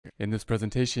In this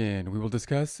presentation, we will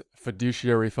discuss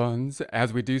fiduciary funds.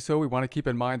 As we do so, we want to keep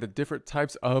in mind the different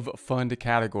types of fund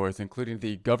categories, including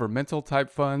the governmental type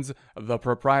funds, the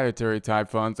proprietary type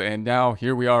funds, and now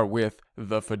here we are with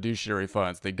the fiduciary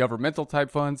funds. The governmental type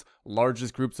funds,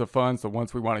 largest groups of funds, the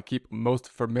ones we want to keep most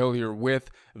familiar with,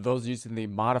 those using the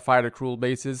modified accrual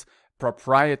basis.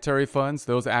 Proprietary funds,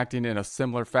 those acting in a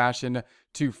similar fashion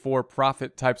to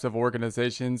for-profit types of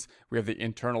organizations. We have the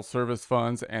internal service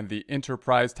funds and the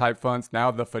enterprise type funds. Now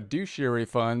the fiduciary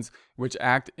funds, which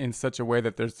act in such a way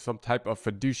that there's some type of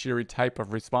fiduciary type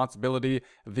of responsibility.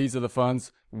 These are the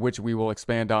funds which we will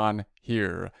expand on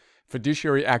here.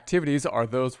 Fiduciary activities are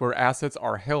those where assets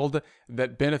are held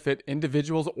that benefit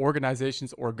individuals,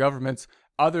 organizations, or governments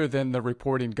other than the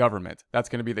reporting government. That's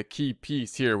going to be the key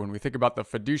piece here. When we think about the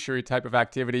fiduciary type of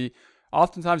activity,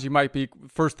 oftentimes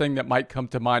first thing that might come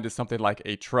to mind is something like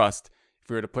a trust. If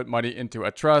we were to put money into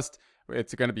a trust,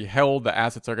 it's going to be held, the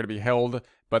assets are going to be held,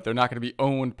 but they're not going to be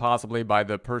owned possibly by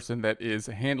the person that is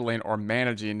handling or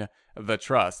managing the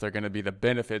trust. They're going to be the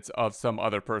benefits of some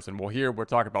other person. Well, here we're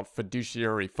talking about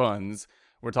fiduciary funds.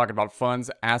 We're talking about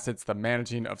funds, assets, the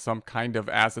managing of some kind of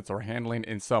assets or handling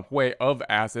in some way of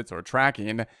assets or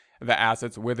tracking the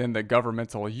assets within the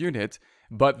governmental unit,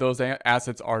 but those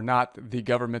assets are not the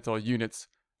governmental unit's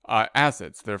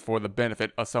assets. They're for the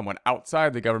benefit of someone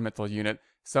outside the governmental unit,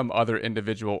 some other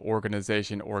individual,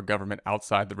 organization, or government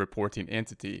outside the reporting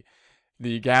entity.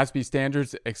 The GASB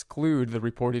standards exclude the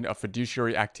reporting of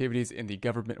fiduciary activities in the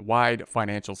government-wide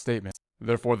financial statements.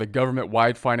 Therefore, the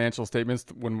government-wide financial statements,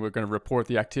 when we're going to report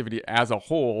the activity as a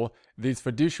whole, these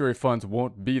fiduciary funds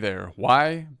won't be there.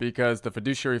 Why? Because the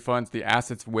fiduciary funds, the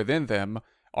assets within them,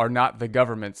 are not the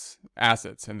government's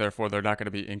assets, and therefore they're not going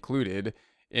to be included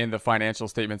in the financial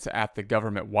statements at the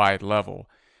government-wide level.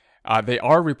 They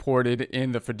are reported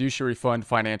in the fiduciary fund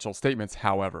financial statements,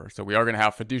 however. So we are going to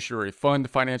have fiduciary fund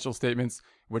financial statements,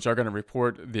 which are going to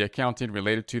report the accounting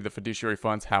related to the fiduciary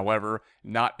funds, however,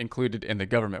 not included in the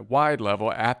government-wide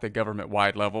level at the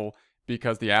government-wide level,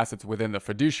 because the assets within the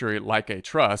fiduciary, like a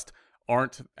trust,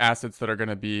 aren't assets that are going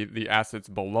to be the assets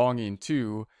belonging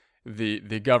to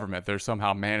the government. They're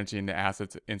somehow managing the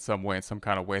assets in some way, in some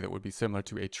kind of way that would be similar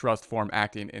to a trust form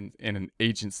acting in an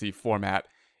agency format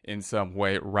in some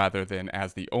way rather than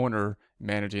as the owner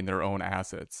managing their own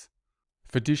assets.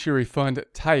 Fiduciary fund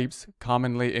types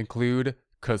commonly include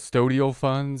custodial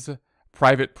funds,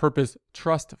 private purpose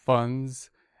trust funds,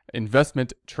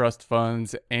 investment trust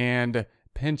funds, and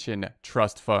pension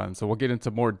trust funds. So we'll get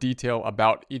into more detail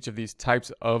about each of these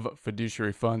types of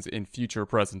fiduciary funds in future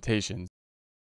presentations.